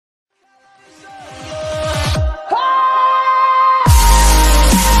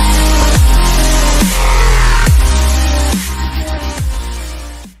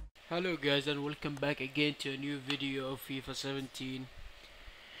guys, and welcome back again to a new video of FIFA 17.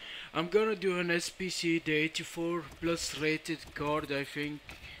 I'm gonna do an SBC, the 84 plus rated card, I think.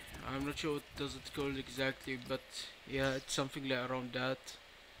 I'm not sure what does it called exactly, but yeah, it's something like around that.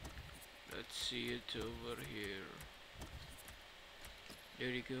 Let's see it over here. There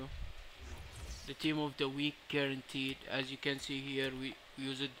you go. The team of the week guaranteed. As you can see here, we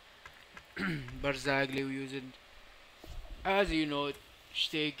used Barzagli, we used, as you know,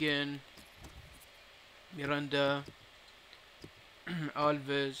 Stegen, Miranda,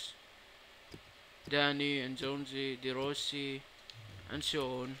 Alves, Danny, and Zonzi, De Rossi, and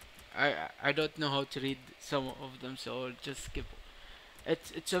so on. I don't know how to read some of them, so I'll just skip.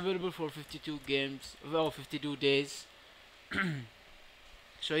 It's available for 52 games, well, 52 days.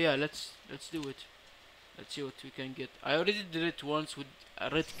 So yeah, let's do it. Let's see what we can get. I already did it once with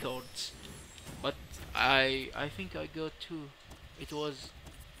red cards, but I think I got two. It was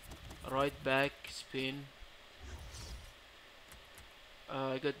right back Spain.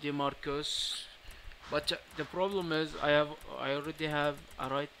 I got DeMarcus, but the problem is I already have a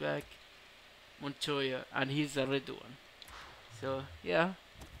right back Montoya, and he's a red one. So yeah,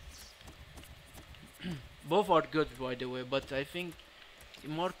 both are good by the way, but I think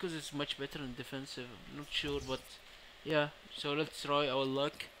DeMarcus is much better in defensive. I'm not sure, but yeah. So let's try our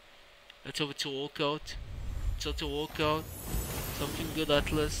luck. Let's hope it's a walkout. It's not a walkout. Something good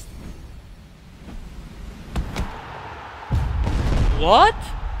at least. What?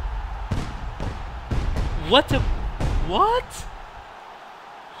 What a... What?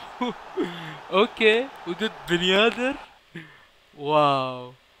 Okay, we got Benyader.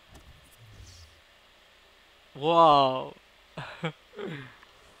 Wow. Wow.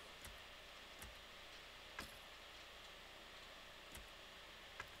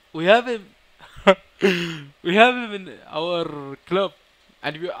 We have him. We have him in our club,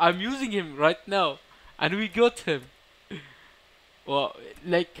 and I'm using him right now, and we got him. Well,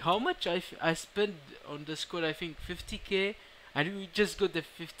 like how much I spent on the squad? I think 50k, and we just got the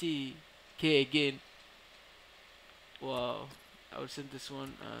 50k again. Wow! I will send this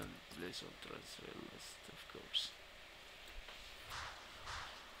one and place on transfer list, of course.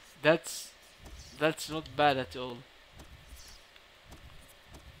 That's that's not bad at all.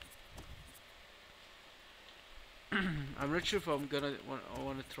 I'm not sure if I'm gonna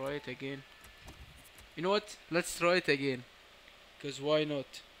wanna try it again. You know what? Let's try it again. Cause why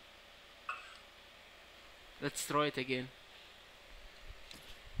not? Let's try it again.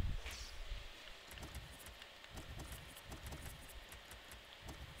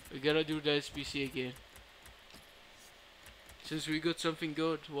 We gotta do the SBC again. Since we got something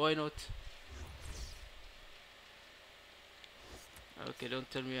good, why not? Okay, don't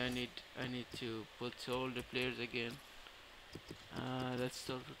tell me I need to put all the players again. Let's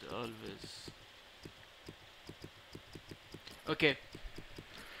start with Alves. Okay,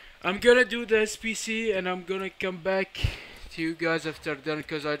 I'm gonna do the SPC and I'm gonna come back to you guys after done,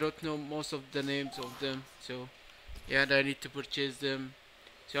 because I don't know most of the names of them. So yeah, and I need to purchase them.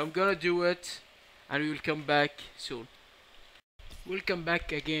 So I'm gonna do it and we will come back soon. We'll come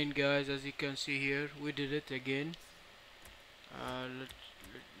back again, guys. As you can see here, we did it again.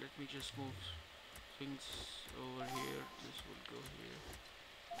 Let me just move things over here. This will go here.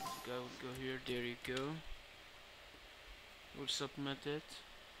 This guy will go here. There you go. We'll submit it.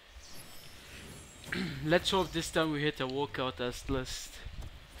 Let's hope this time we hit a walkout as list.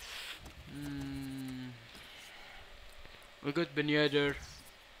 We got Benyader.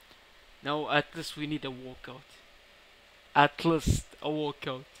 Now at least we need a walkout. At least a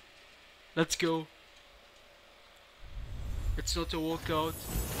walkout. Let's go. It's not a walkout.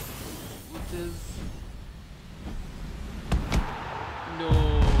 It is.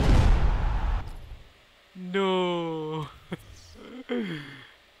 No. No.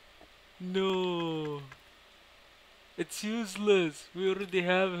 No. It's useless. We already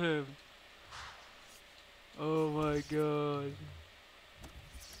have him. Oh my god.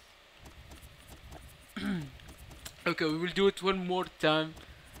 Okay, we will do it one more time.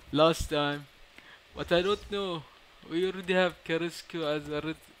 Last time. But I don't know. We already have Carrasco as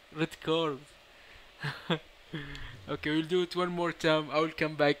a red card. Okay, we'll do it one more time. I will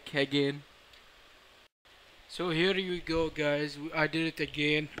come back again. So here you go, guys. I did it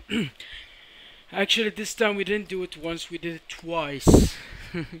again. Actually, this time we didn't do it once, we did it twice.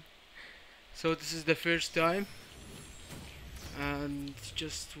 So this is the first time. And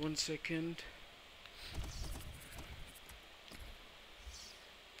just 1 second.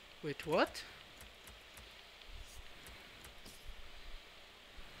 Wait, what?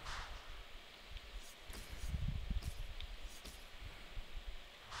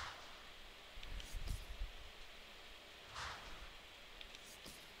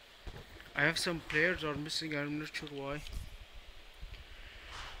 I have some players are missing. I'm not sure why.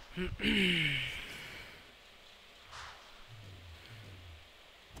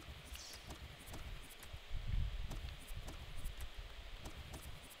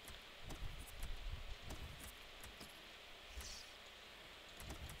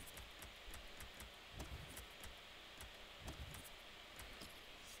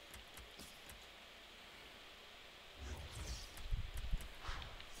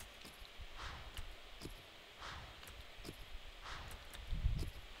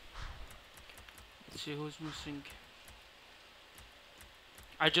 Let's see who's missing.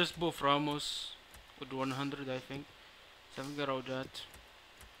 I just bought Ramos with 100, I think. Something around that.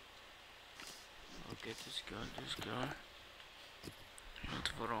 Okay, this guy.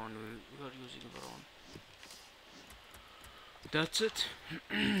 Not Varane, we are using Varane. That's it.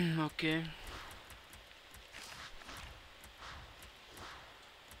 Okay.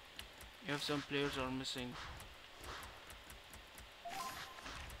 You have some players are missing.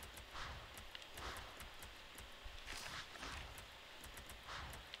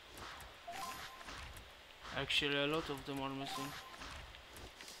 Actually, a lot of them are missing.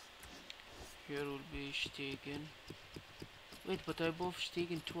 Here will be Stegen. Wait, but I bought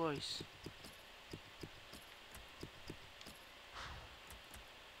Stegen twice.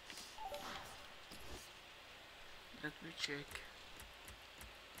 Let me check.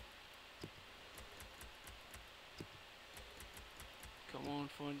 Come on,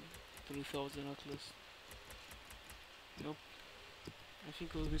 find 3000 at least. Nope. I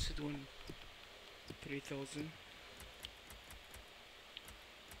think I'll miss it one. 3000.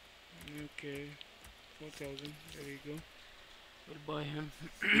 Okay. 4000. There you go. We'll buy him.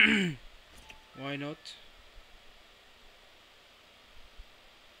 Why not?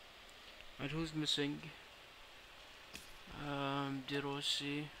 And who's missing? De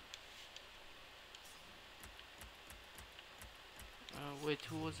Rossi. Wait,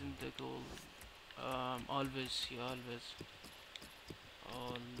 who was in the goal? Alves. Yeah, Alves.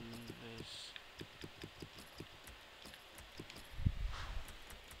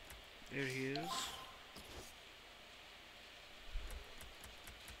 There he is.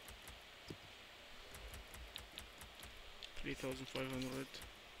 $3,500.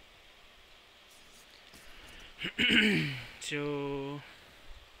 So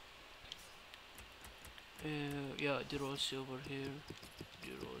yeah, De Rossi over here.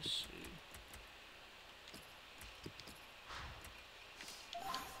 De Rossi.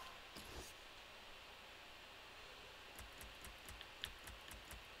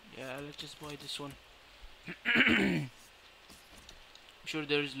 Yeah, let's just buy this one. I'm sure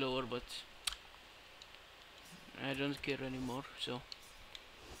there is lower, but I don't care anymore. So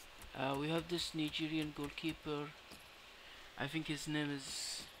we have this Nigerian goalkeeper. I think his name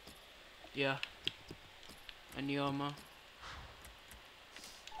is, yeah, Anyama.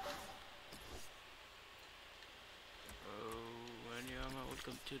 Oh, Anyama,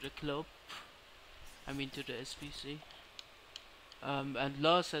 welcome to the club. I mean to the SBC. And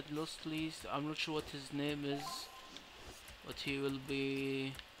last and not least, I'm not sure what his name is, but he will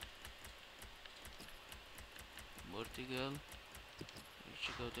be Portugal.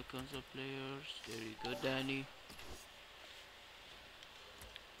 Check out the console players. There you go, Danny.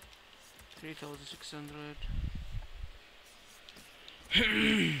 3,600.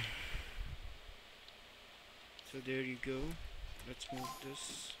 So there you go. Let's move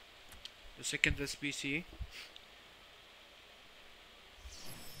this. The second SBC.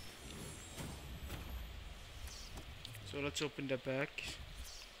 So let's open the back.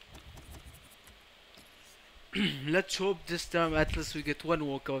 Let's hope this time at least we get one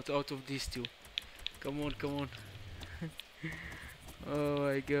walkout out of these two. Come on, come on. Oh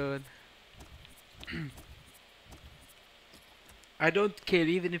my god. I don't care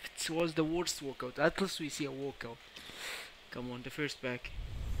even if it was the worst walkout. At least we see a walkout. Come on, the first pack.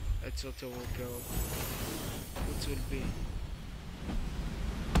 Let's not a walkout. What will be?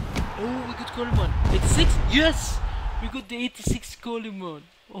 Oh, we got Coleman. 86? Yes! We got the 86 Coleman.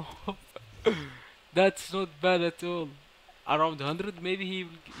 Oh. That's not bad at all. Around 100 maybe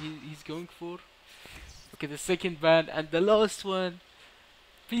he's going for. Okay, the second band and the last one.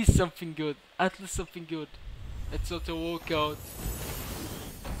 Please something good. At least something good. It's not a walkout.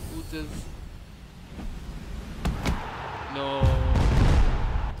 Who does? No.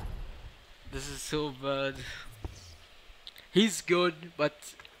 This is so bad. He's good,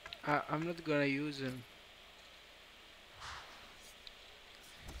 but I'm not gonna use him.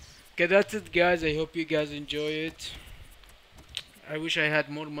 Okay, that's it guys. I hope you guys enjoy it. I wish I had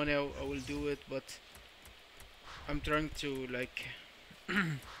more money. I will do it, but I'm trying to like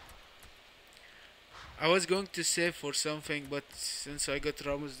I was going to save for something, but since I got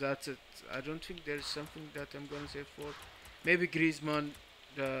Ramos, that's it. I don't think there's something that I'm gonna save for. Maybe Griezmann,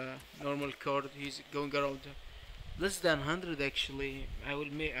 the normal card. He's going around less than 100 actually.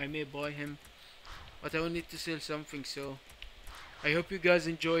 I may buy him, but I will need to sell something. So I hope you guys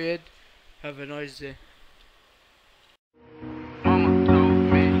enjoy it. Have a nice day.